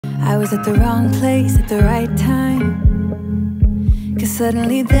I was at the wrong place at the right time, 'cause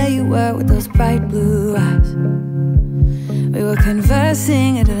suddenly there you were with those bright blue eyes. We were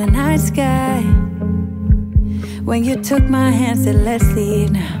conversing under the night sky, when you took my hand, said let's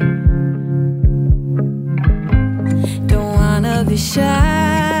leave now. Don't wanna be shy,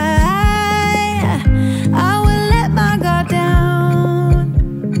 I will let my guard down.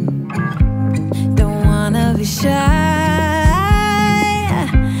 Don't wanna be shy,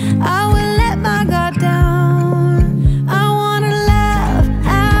 I will let my guard down. I wanna laugh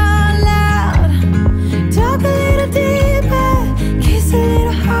out loud, talk a little deeper, kiss a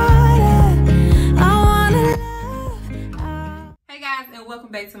little harder. I wanna laugh out. Hey guys, and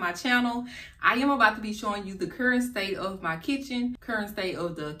welcome back to my channel. I am about to be showing you the current state of my kitchen, current state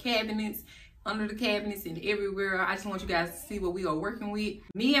of the cabinets, under the cabinets and everywhere. I just want you guys to see what we are working with.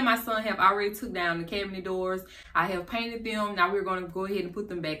 Me and my son have already took down the cabinet doors. I have painted them. Now we're going to go ahead and put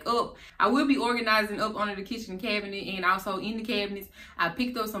them back up. I will be organizing up under the kitchen cabinet and also in the cabinets. I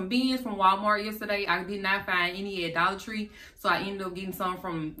picked up some bins from Walmart yesterday. I did not find any at Dollar Tree, so I ended up getting some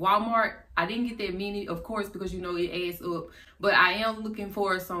from Walmart. I didn't get that many, of course, because you know it adds up, but I am looking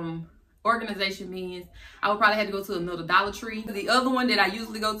for some organization bins. I would probably have to go to another Dollar Tree. The other one that I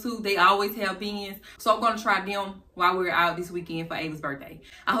usually go to, they always have bins, so I'm going to try them while we're out this weekend for Ava's birthday.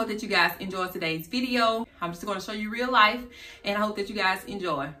 I hope that you guys enjoy today's video. I'm just going to show you real life, and I hope that you guys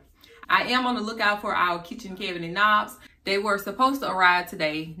enjoy. I am on the lookout for our kitchen cabinet knobs. They were supposed to arrive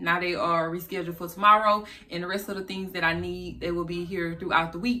today. Now they are rescheduled for tomorrow, and the rest of the things that I need, they will be here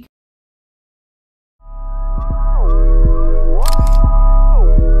throughout the week.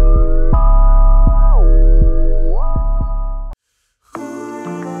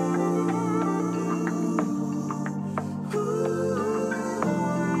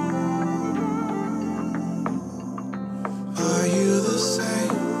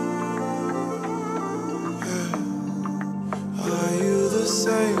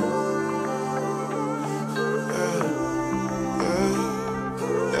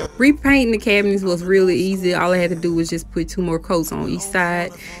 Repainting the cabinets was really easy. All I had to do was just put 2 more coats on each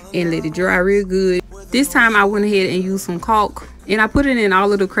side and let it dry real good. This time I went ahead and used some caulk, and I put it in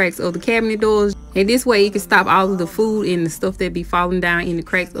all of the cracks of the cabinet doors, and this way it can stop all of the food and the stuff that be falling down in the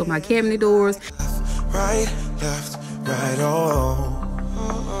cracks of my cabinet doors. Right, left, right, oh.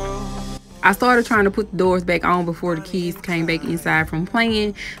 I started trying to put the doors back on before the kids came back inside from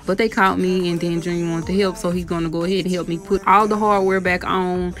playing, but they caught me, and then Junior wanted to help, so he's going to go ahead and help me put all the hardware back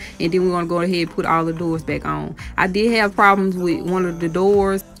on, and then we're going to go ahead and put all the doors back on. I did have problems with one of the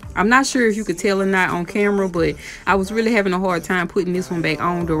doors. I'm not sure if you could tell or not on camera, but I was really having a hard time putting this one back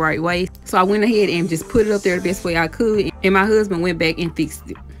on the right way. So I went ahead and just put it up there the best way I could, and my husband went back and fixed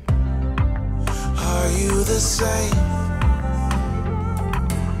it. Are you the same?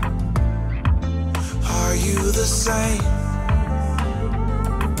 Are you the same?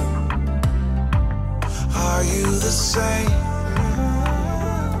 Are you the same?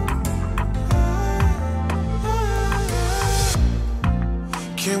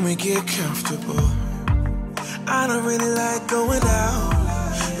 Can we get comfortable? I don't really like going out.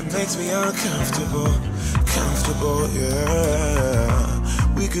 It makes me uncomfortable. Comfortable,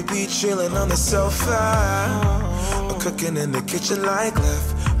 yeah. We could be chilling on the sofa, or cooking in the kitchen like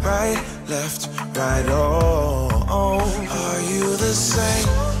left, right, oh, oh. Are you the same?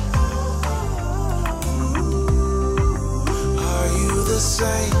 Are you the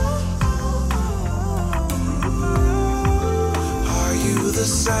same? Are you the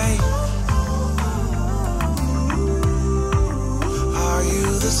same? Are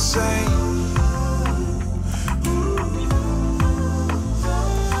you the same?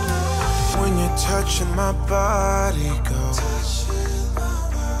 When you're touching my body, go.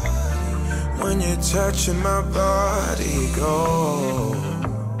 When you're touching my body, go.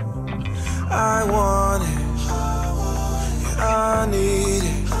 I want it, yeah, I need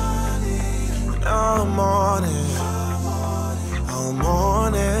it, and I'm on it, I'm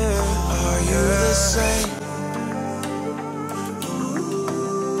on it. Are you the same?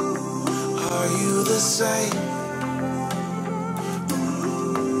 Are you the same?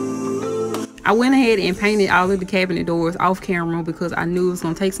 I went ahead and painted all of the cabinet doors off camera because I knew it was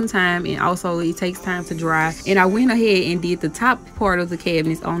going to take some time, and also it takes time to dry. And I went ahead and did the top part of the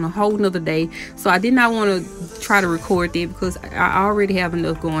cabinets on a whole nother day, so I did not want to try to record that because I already have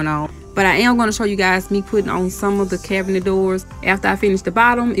enough going on. But I am going to show you guys me putting on some of the cabinet doors. After I finished the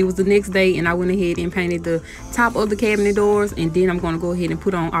bottom, it was the next day, and I went ahead and painted the top of the cabinet doors, and then I'm going to go ahead and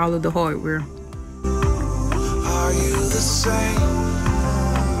put on all of the hardware. Are you the same?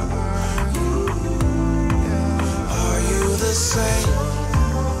 Are you the same?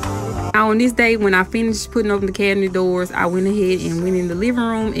 Now on this day, when I finished putting open the cabinet doors, I went ahead and went in the living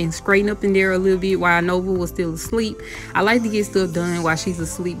room and straightened up in there a little bit while Nova was still asleep. I like to get stuff done while she's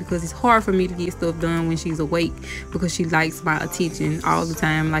asleep because it's hard for me to get stuff done when she's awake because she likes my attention all the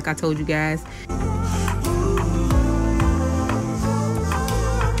time, like I told you guys.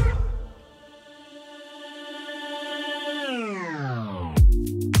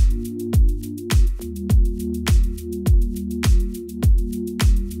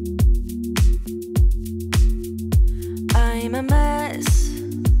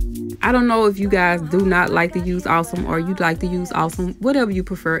 I don't know if you guys do not like to use Awesome or you like to use Awesome. Whatever you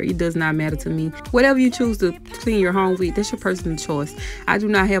prefer, it does not matter to me. Whatever you choose to clean your home with, that's your personal choice. I do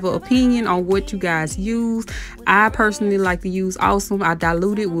not have an opinion on what you guys use. I personally like to use Awesome. I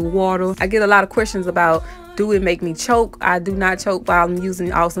dilute it with water. I get a lot of questions about, do it make me choke? I do not choke while I'm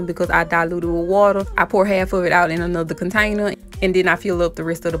using Awesome because I dilute it with water. I pour half of it out in another container and then I fill up the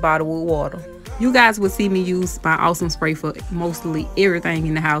rest of the bottle with water. You guys will see me use my Awesome spray for mostly everything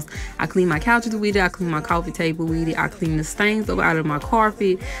in the house. I clean my couches with it. I clean my coffee table with it. I clean the stains up out of my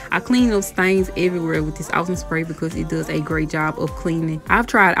carpet. I clean those stains everywhere with this Awesome spray because it does a great job of cleaning. I've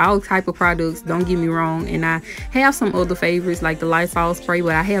tried all type of products, don't get me wrong, and I have some other favorites like the Lysol spray,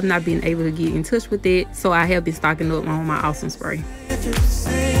 but I have not been able to get in touch with it, so I have been stocking up on my Awesome spray.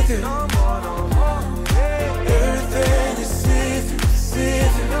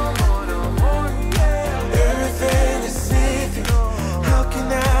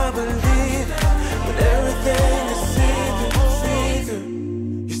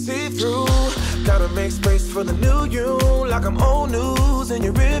 Make space for the new you, like I'm old news in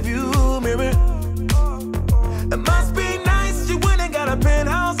your review mirror. It must be nice you went and got a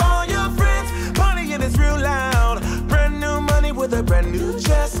penthouse, all your friends partying is real loud. Brand new money with a brand new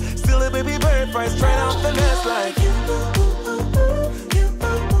chest, still a baby bird price straight off the nest like you.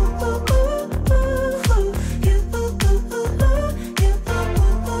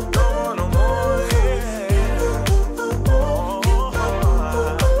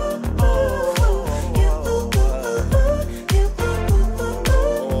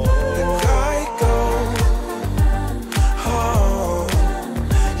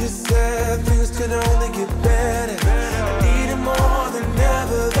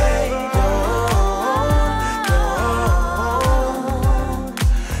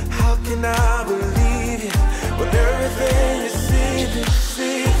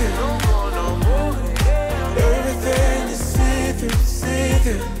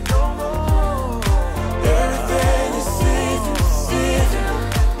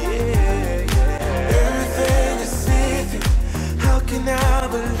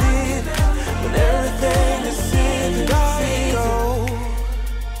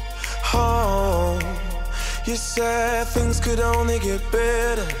 You said things could only get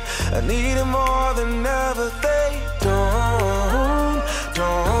better. I need it more than ever. They don't.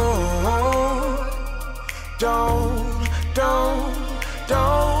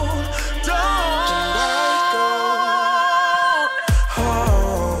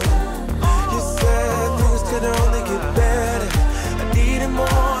 Oh, you said things could only get better. I need it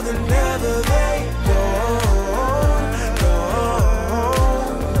more than ever. They don't.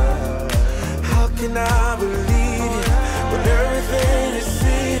 How can I believe you when everything is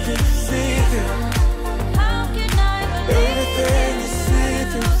see-through? How can I believe everything is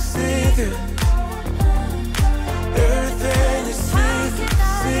see-through? Everything is see-through.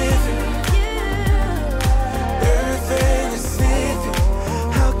 Everything is see-through.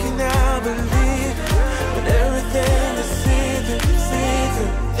 How can I believe when everything is see-through?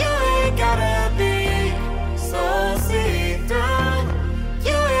 You ain't gotta be so see-through.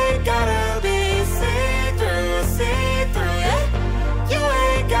 You ain't gotta be see-through, yeah. You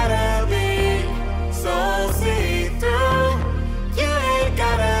ain't gotta be so see-through. You ain't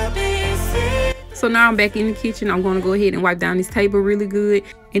gotta be see-through. So now I'm back in the kitchen. I'm going to go ahead and wipe down this table really good.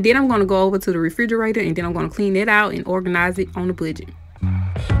 And then I'm going to go over to the refrigerator and then I'm going to clean it out and organize it on a budget.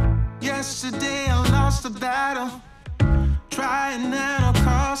 Yesterday I lost the battle, trying at all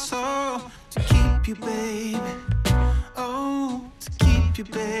costs, so to keep you, baby. Oh, to keep you,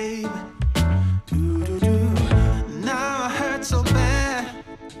 baby. Now I hurt so bad.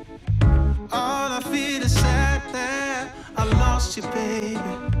 All I feel is sad that I lost you, baby.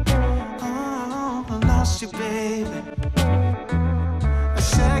 Oh, I lost you, baby. I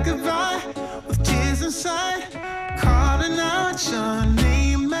said goodbye with tears inside, calling out your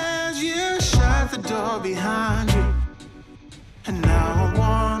name as you shut the door behind you. And now I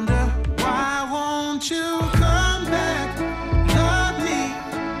wonder, why won't you come back? Love me,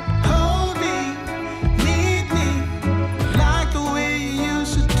 hold me, need me, like the way you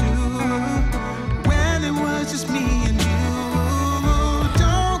used to do.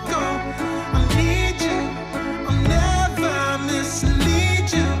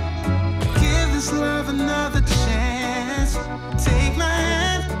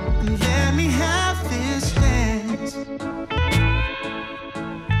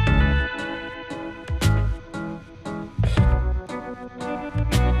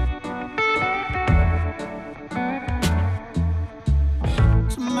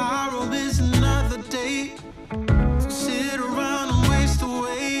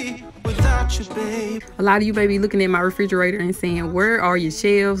 you, babe. A lot of you may be looking at my refrigerator and saying, where are your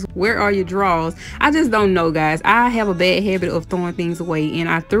shelves? Where are your drawers? I just don't know, guys. I have a bad habit of throwing things away, and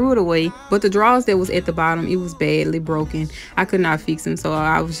I threw it away. But the drawers that was at the bottom, it was badly broken. I could not fix them, so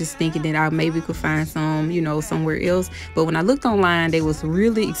I was just thinking that I maybe could find some, you know, somewhere else. But when I looked online, they was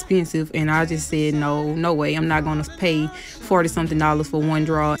really expensive, and I just said, no way. I'm not going to pay $40-something for one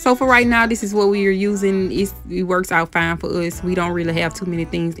drawer. So for right now, this is what we are using. It works out fine for us. We don't really have too many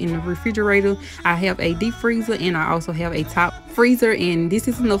things in the refrigerator. I have a deep freezer, and I also have a top freezer, and this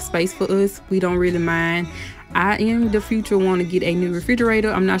is enough space for us. We don't really mind. I in the future want to get a new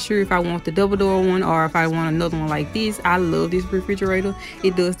refrigerator. I'm not sure if I want the double door one or if I want another one like this. I love this refrigerator.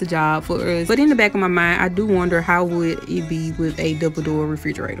 It does the job for us. But in the back of my mind, I do wonder how would it be with a double door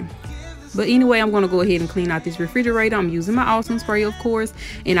refrigerator. But anyway, I'm going to go ahead and clean out this refrigerator. I'm using my Awesome Spray, of course,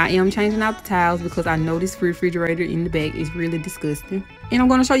 and I am changing out the tiles because I know this refrigerator in the back is really disgusting. And I'm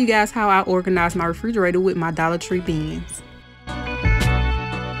going to show you guys how I organize my refrigerator with my Dollar Tree bins.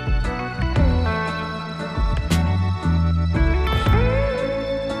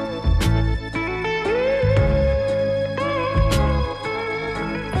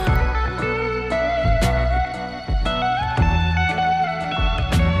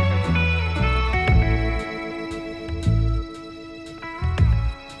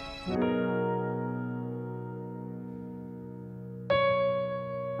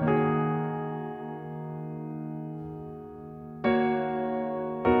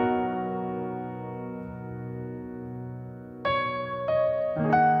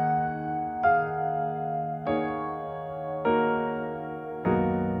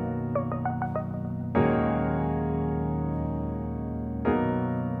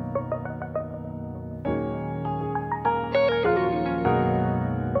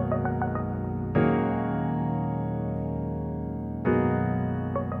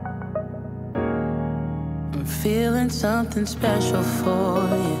 Feeling something special for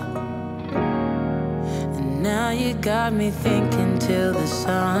you, and now you got me thinking till the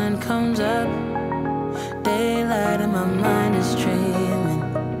sun comes up. Daylight and my mind is dreaming,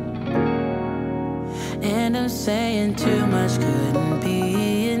 and I'm saying too much couldn't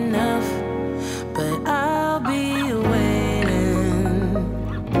be enough. But I'll be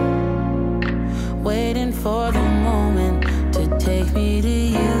waiting for the moment to take me to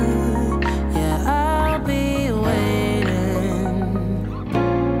you. Yeah, I'll be waiting.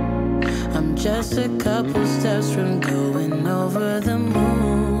 I'm just a couple steps from going over the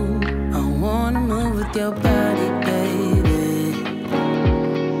moon. I wanna move with your body, baby.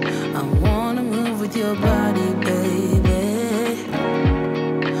 I wanna move with your body, baby.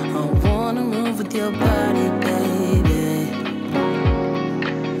 I wanna move with your body, baby.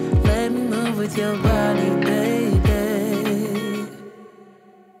 Let me move with your body, baby.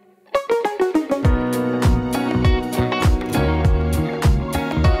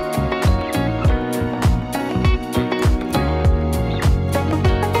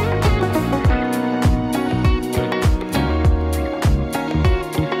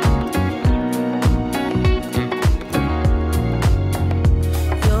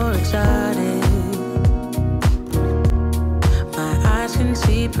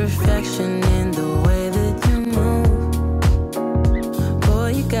 Perfection in the way that you move. Boy,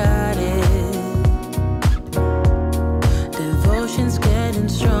 you got it. Devotion's getting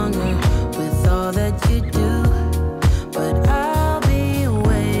stronger with all that you do. But I'll be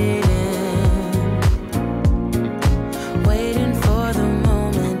waiting for the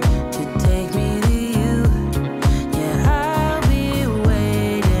moment to take me to you. Yeah, I'll be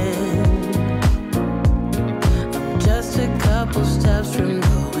waiting. I'm just a couple steps from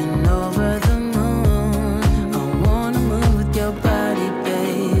over the moon. I wanna move with your body,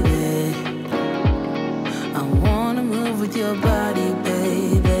 baby. I wanna move with your body,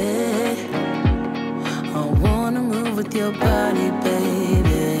 baby. I wanna move with your body,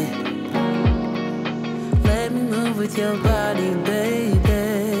 baby. Let me move with your body,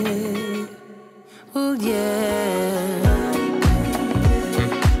 baby. Oh yeah.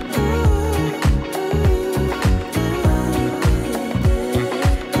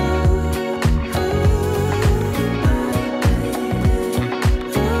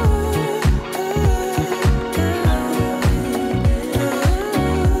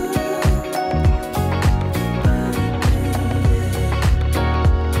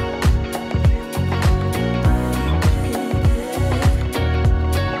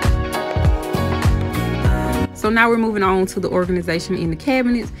 So now we're moving on to the organization in the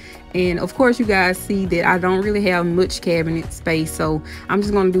cabinets. And of course you guys see that I don't really have much cabinet space, so I'm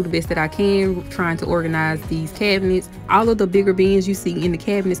just going to do the best that I can trying to organize these cabinets. All of the bigger bins you see in the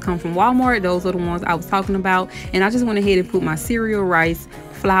cabinets come from Walmart. Those are the ones I was talking about, and I just went ahead and put my cereal, rice,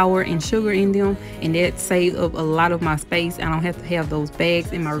 flour and sugar in them, and that saved up a lot of my space. I don't have to have those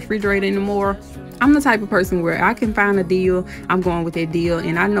bags in my refrigerator anymore. I'm the type of person where I can find a deal, I'm going with that deal,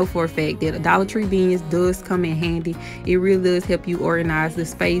 and I know for a fact that a Dollar Tree bins does come in handy. It really does help you organize the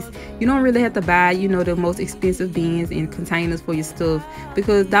space. You don't really have to buy, you know, the most expensive bins and containers for your stuff,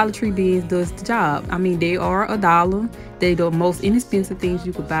 because Dollar Tree bins does the job. I mean, they are $1. They're the most inexpensive things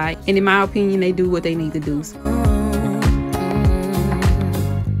you could buy, and in my opinion, they do what they need to do.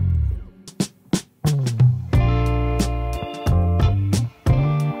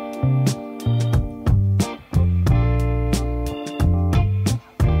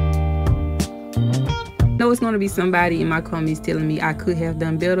 It's going to be somebody in my comments telling me I could have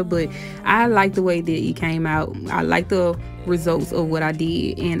done better, but I like the way that it came out. I like the results of what I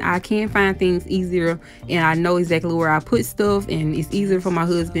did, and I can find things easier, and I know exactly where I put stuff, and it's easier for my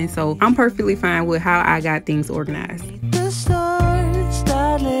husband, so I'm perfectly fine with how I got things organized. The stars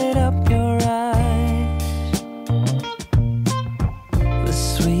that lit up your eyes, the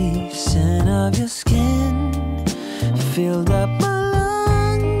sweet scent of your skin filled up my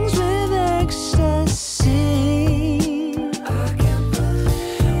lungs with ecstasy.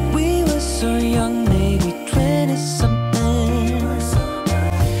 We were so young, maybe 20-something.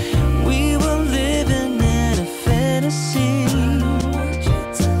 We were living in a fantasy.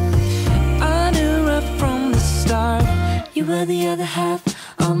 I knew right from the start you were the other half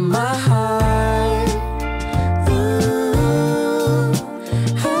of my heart. Ooh,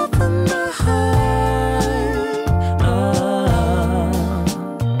 half of my heart. Oh,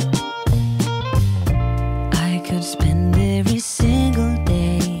 I could spend every single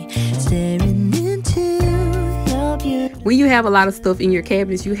day staring into your beauty. When you have a lot of stuff in your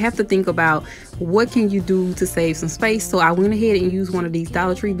cabinets, you have to think about what can you do to save some space. So I went ahead and used one of these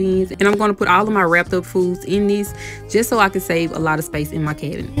Dollar Tree bins, and I'm going to put all of my wrapped up foods in this just so I can save a lot of space in my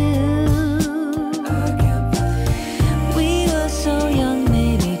cabinet. We were so young,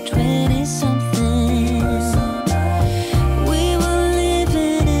 maybe 20-something. We were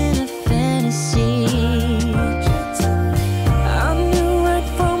living in a fantasy. I knew right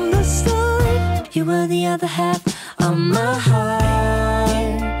from the start you were the other half of my heart.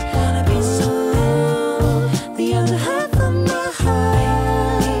 Wanna be so, the other half of my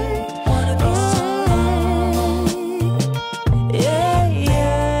heart. Wanna be so, yeah,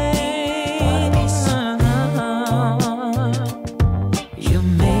 yeah. Wanna be so. You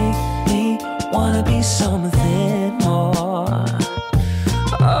make me wanna be something more.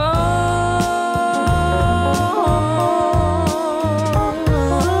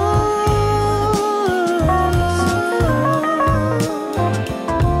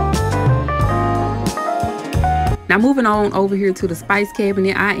 Now moving on over here to the spice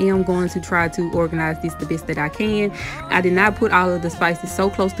cabinet, I am going to try to organize this the best that I can. I did not put all of the spices so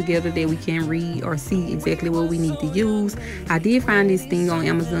close together that we can read or see exactly what we need to use. I did find this thing on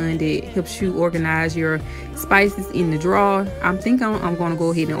Amazon that helps you organize your spices in the drawer. I'm thinking I'm going to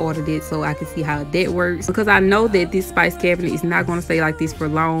go ahead and order that so I can see how that works, because I know that this spice cabinet is not going to stay like this for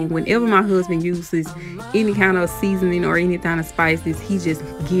long. Whenever my husband uses any kind of seasoning or any kind of spices, he just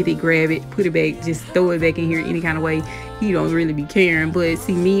get it, grab it, put it back, just throw it back in here any kind of way. He don't really be caring. But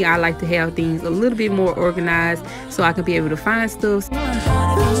see me, I like to have things a little bit more organized so I can be able to find stuff.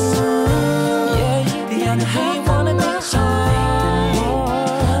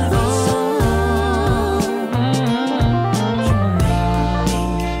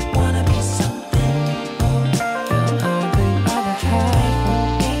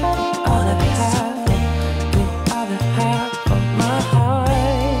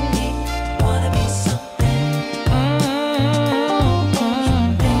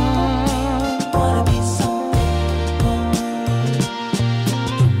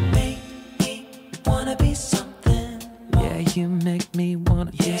 You make me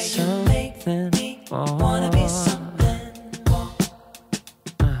wanna be something more.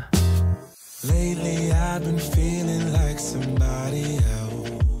 Lately I've been feeling like somebody else.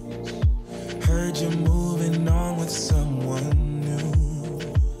 Heard you're moving on with someone new.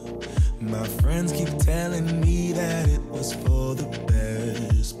 My friends keep telling me that it was for the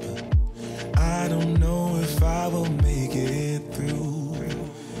best, but I don't know if I will make it through.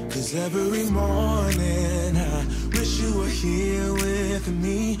 'Cause every morning I wish you were here with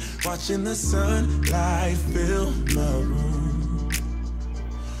me, watching the sunlight fill my room.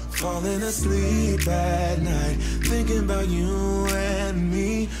 Falling asleep at night, thinking about you and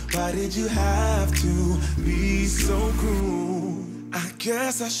me. Why did you have to be so cruel? I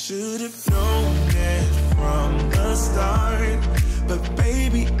guess I should have known it from the start. But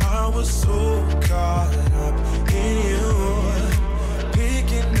baby, I was so caught up in you,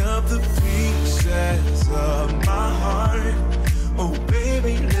 picking up the pieces of my heart. Oh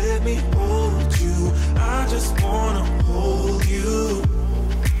baby, let me hold you. I just wanna hold you.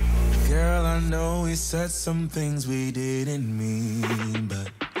 Girl, I know we said some things we didn't mean, but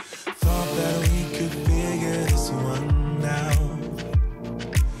thought that we could figure this one out.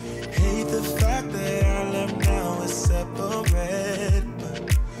 Hate the fact that our love now is separate,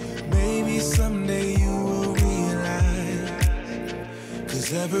 but maybe someday you will realize.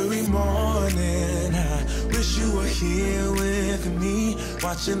 Cause every morning I wish you were here with me,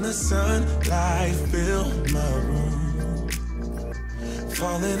 watching the sunlight fill my room.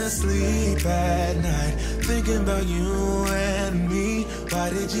 Falling asleep at night, thinking about you and me. Why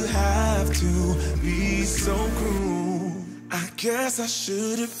did you have to be so cruel? I guess I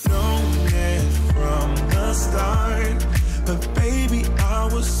should have known it from the start. But baby, I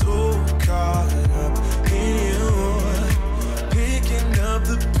was so caught up in you, picking up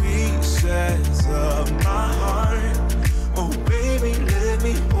the pieces of my heart. Oh baby, let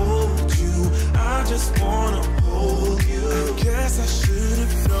me hold you. I just wanna hold you. I guess I should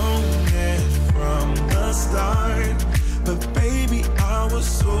have known it from the start. But baby, I was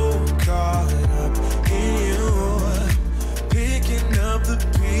so caught up in you, picking up the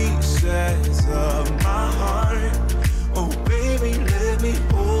pieces of my heart. Oh baby, let me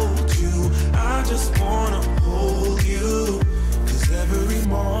hold you. I just wanna hold you. Cause every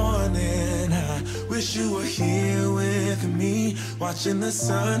morning I wish you were here with me, watching the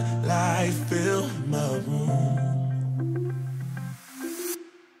sunlight fill my room.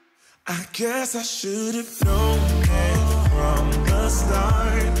 I guess I should have known it from the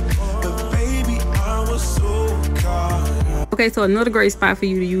start. But baby, I was so caught up. Okay, so another great spot for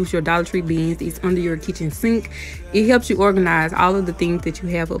you to use your Dollar Tree bins is under your kitchen sink. It helps you organize all of the things that you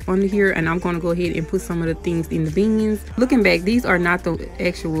have up under here, and I'm going to go ahead and put some of the things in the bins. Looking back, these are not the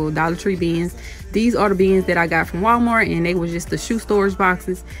actual Dollar Tree bins. These are the bins that I got from Walmart, and they were just the shoe storage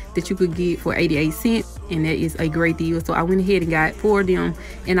boxes that you could get for 88 cents, and that is a great deal. So I went ahead and got 4 of them,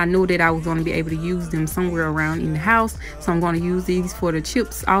 and I know that I was going to be able to use them somewhere around in the house. So I'm going to use these for the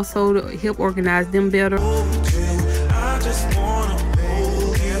chips also to help organize them better. I just wanna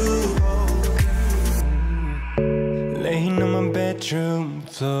hold you. Laying on my bedroom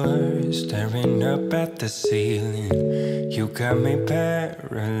floor, staring up at the ceiling. You got me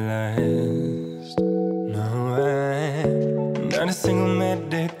paralyzed. No, not a single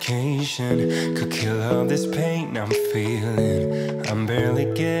medication could kill all this pain I'm feeling. I'm barely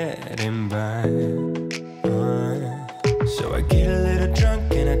getting by. So I get a little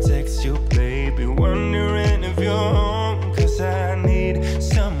drunk and I text you, baby, wondering if you're home, cause I need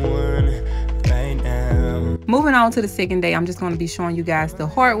someone right now. Moving on to the second day, I'm just going to be showing you guys the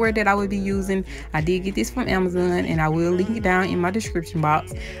hardware that I will be using. I did get this from Amazon, and I will link it down in my description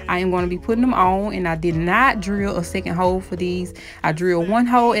box. I am going to be putting them on, and I did not drill a second hole for these. I drilled one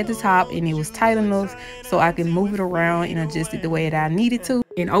hole at the top, and it was tight enough so I can move it around and adjust it the way that I needed to.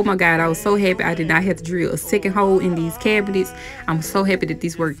 And oh my god, I was so happy I did not have to drill a second hole in these cabinets. I'm so happy that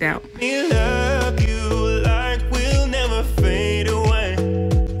this worked out. We love you like we'll never fade away.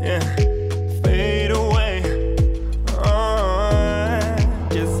 Yeah, fade away. Oh,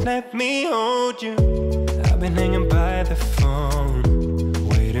 just let me hold you. I've been hanging by the phone,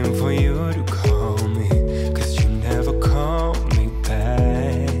 waiting for you to call me, cause you never call me back.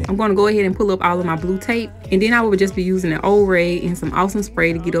 I'm going to go ahead and pull up all of my blue tape, and then I will just be using an old rag and some awesome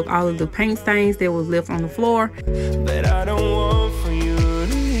spray to get up all of the paint stains that was left on the floor. But I don't want for you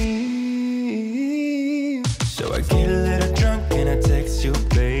to leave. So I get a little drunk and I text you,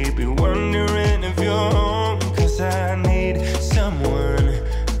 baby, wondering if you're home, cause I need someone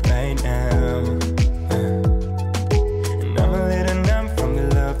right now. And I'm a little numb from the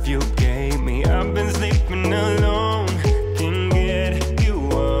love you gave me. I've been sleeping alone, can't get you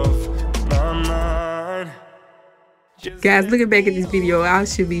off my mind. Guys, looking back at this video, I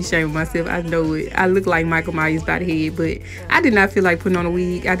should be ashamed of myself. I know it. I look like Michael Myers by the head, but I did not feel like putting on a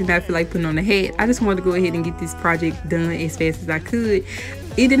wig. I did not feel like putting on a hat. I just wanted to go ahead and get this project done as fast as I could.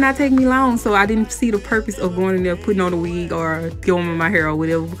 It did not take me long, so I didn't see the purpose of going in there, putting on a wig or going my hair or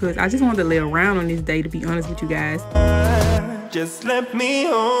whatever, because I just wanted to lay around on this day, to be honest with you guys. Just let me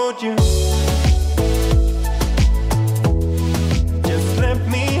hold you. Just let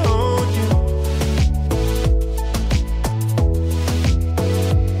me hold you.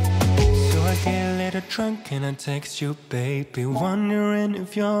 I text you, baby, wondering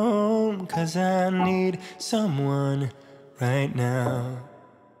if you're home, 'cause I need someone right now.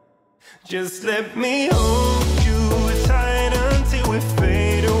 Just let me hold you tight until we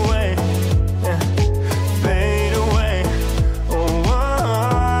fade away, yeah, fade away. Oh,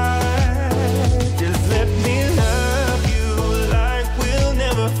 just let me love you like we'll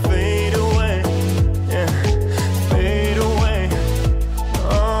never fade away, yeah, fade away.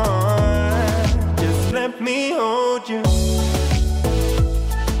 Oh, just let me hold you.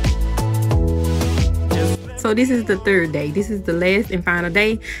 So this is the third day. This is the last and final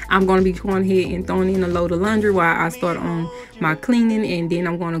day. I'm going to be going ahead and throwing in a load of laundry while I start on my cleaning, and then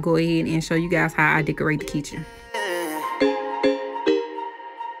I'm going to go ahead and show you guys how I decorate the kitchen.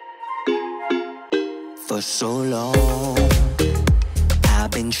 For so long,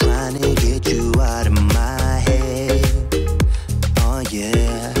 I've been trying to get you out of my head. Oh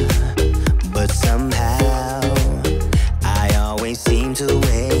yeah, but somehow I always seem to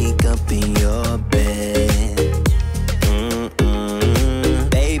wake up in your bed.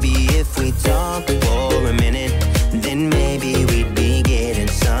 Baby, if we talk for a minute, then maybe we'd be getting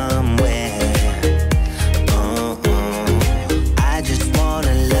somewhere. I just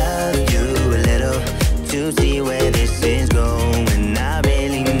wanna love you a little to see where this is going. I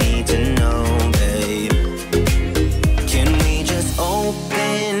really need to know, babe. Can we just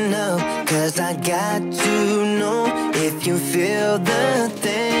open up? 'Cause I got to know if you feel the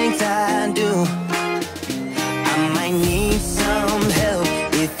things I do. I might need some help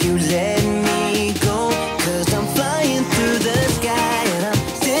if you let me go, 'cause I'm flying through the sky and I'm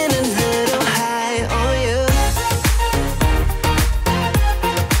still a little high on you.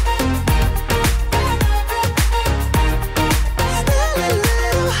 Still a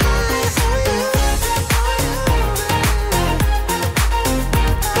little high on you.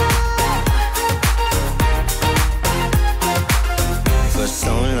 For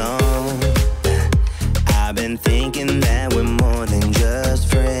so long, I've been thinking that we're more than just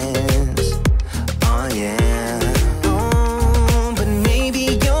friends. Oh yeah. Oh, but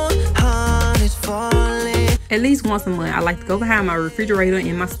maybe your heart is falling. At least once a month, I like to go behind my refrigerator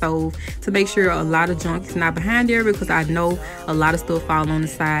and my stove to make sure a lot of junk is not behind there, because I know a lot of stuff fall on the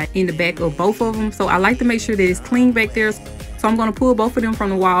side in the back of both of them. So I like to make sure that it's clean back there. So I'm going to pull both of them from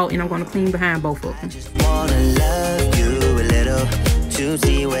the wall, and I'm going to clean behind both of them. Just wanna love you a little to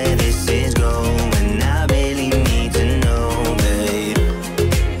see where this is going. I really need to know, babe.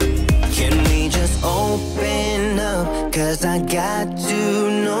 Can we just open up? 'Cause I got to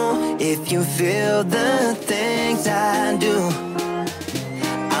know if you feel the things I do.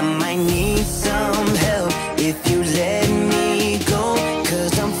 I might need some help if you let me go,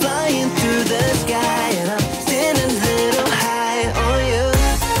 'cause I'm flying through the sky and I'm still a little high on you.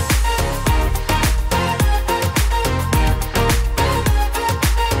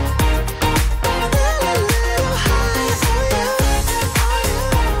 Still a little high on you.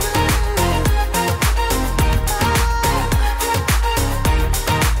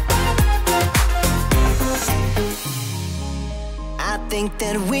 I think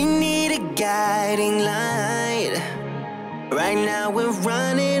that we need a guiding light. Right now we're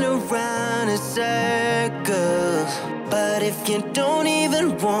running around in circles, but if you don't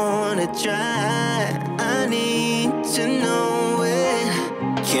even wanna try, I need to know it.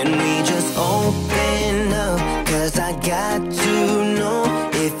 Can we just open up? 'Cause I got to know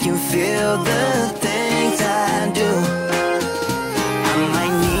if you feel the things I do. I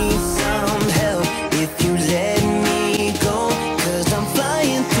might need some help if you let me go, 'cause I'm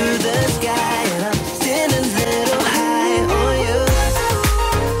flying through the sky and I'm still a little high on you.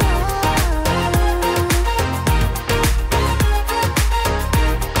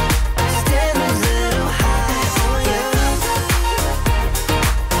 Still a little high on you.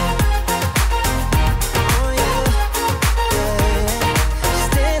 On you. Yeah.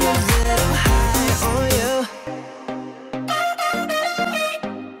 Still a little high on you.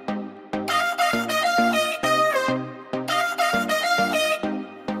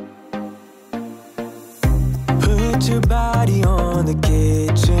 Put your body on the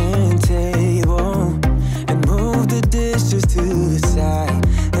kitchen table and move the dishes to the side.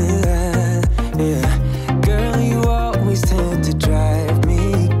 Yeah. Girl, you always tend to drive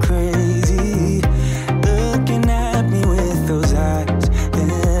me crazy, looking at me with those eyes.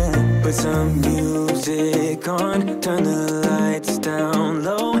 Yeah. Put some music on, turn the lights down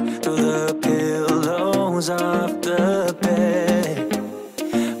low, throw the pillows off the bed,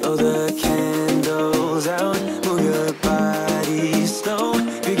 blow the candles out, move your body slow.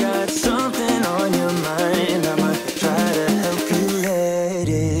 If you got something on your mind, I might try to help you let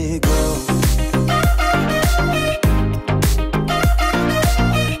it go.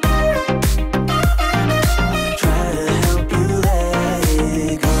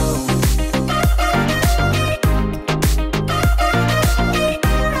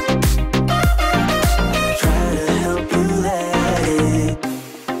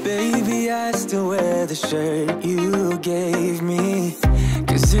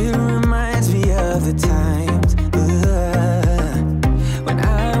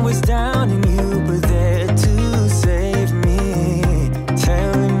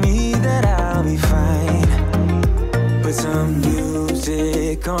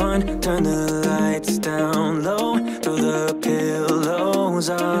 on, turn the lights down low, throw the pillows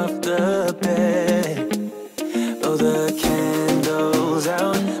off the bed, blow the candles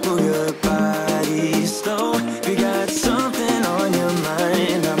out, move your body slow. If you got something on your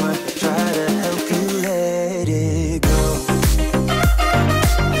mind, I'ma try to help you let it go.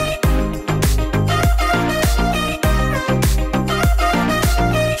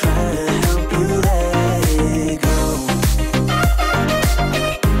 Try to help you let it go.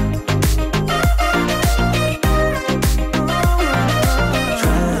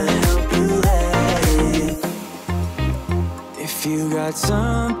 Try to help you let it. If you got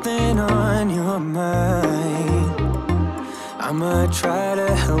something on your mind, I'ma try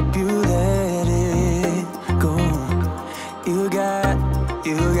to help you let it go.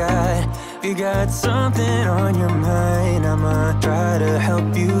 You got something on your mind, I'ma try to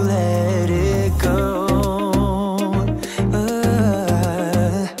help you let it go.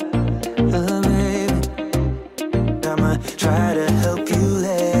 Baby, I'ma try to help you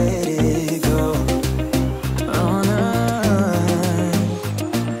let it go. Oh, no.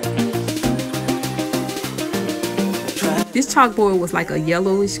 This chalkboard was like a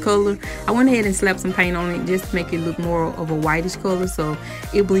yellowish color. I went ahead and slapped some paint on it just to make it look more of a whitish color so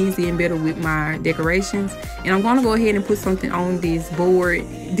it blends in better with my decorations. And I'm gonna go ahead and put something on this board.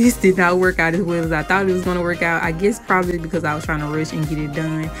 This did not work out as well as I thought it was gonna work out. I guess probably because I was trying to rush and get it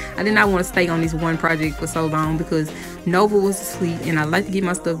done. I did not want to stay on this one project for so long because Nova was asleep and I like to get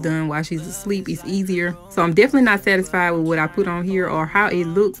my stuff done while she's asleep. It's easier. So I'm definitely not satisfied with what I put on here or how it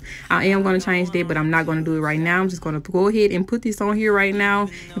looks. I am going to change that, but I'm not going to do it right now. I'm just going to go ahead and put this on here right now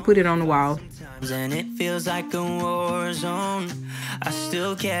and put it on the wall. And it feels like a war zone. I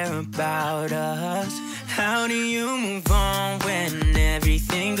still care about us. How do you move on when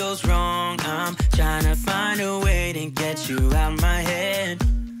everything goes wrong? I'm trying to find a way to get you out my head.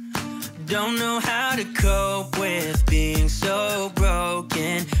 Don't know how to cope with being so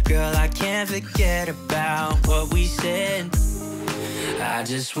broken. Girl, I can't forget about what we said. I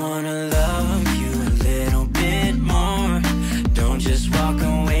just wanna love you a little bit more. Don't just walk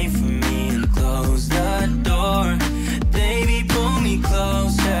away from me and close the door. Baby, pull me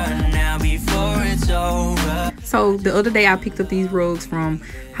closer now before it's over. So the other day I picked up these rugs from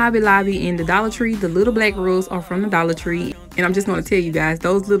Hobby Lobby and the Dollar Tree. The little black rugs are from the Dollar Tree. And I'm just going to tell you guys,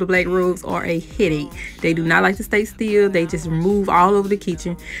 those little black rugs are a headache. They do not like to stay still. They just move all over the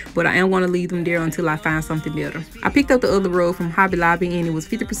kitchen. But I am going to leave them there until I find something better. I picked up the other rug from Hobby Lobby and it was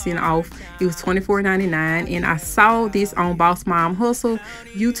 50% off. It was $24.99. And I saw this on Boss Mom Hustle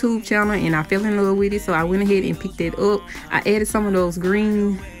YouTube channel and I fell in love with it. So I went ahead and picked it up. I added some of those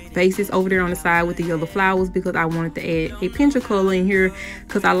green bases over there on the side with the yellow flowers because I wanted to add a pinch of color in here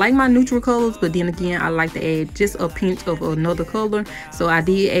because I like my neutral colors, but then again I like to add just a pinch of another color. So I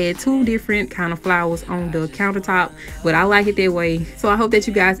did add two different kind of flowers on the countertop, but I like it that way. So I hope that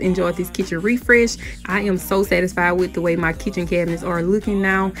you guys enjoyed this kitchen refresh. I am so satisfied with the way my kitchen cabinets are looking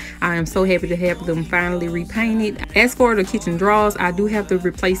now. I am so happy to have them finally repainted. As for the kitchen drawers, I do have to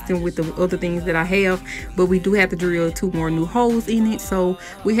replace them with the other things that I have, but we do have to drill 2 more new holes in it, so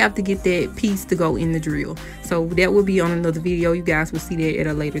we have to get that piece to go in the drill. So that will be on another video. You guys will see that at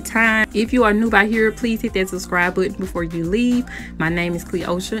a later time. If you are new by here, please hit that subscribe button before you leave. My name is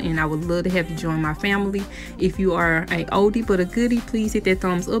Cleosha and I would love to have you join my family. If you are a oldie but a goodie, please hit that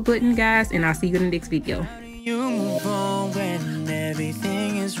thumbs up button, guys, and I'll see you in the next video. You move on when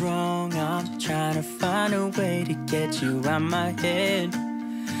everything is wrong. I'm trying to find a way to get you out my head.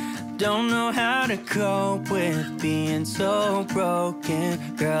 Don't know how to cope with being so broken.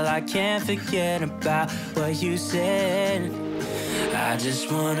 Girl, I can't forget about what you said. I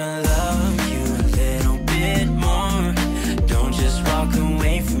just wanna love you a little bit more. Don't just walk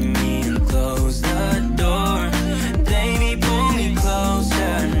away from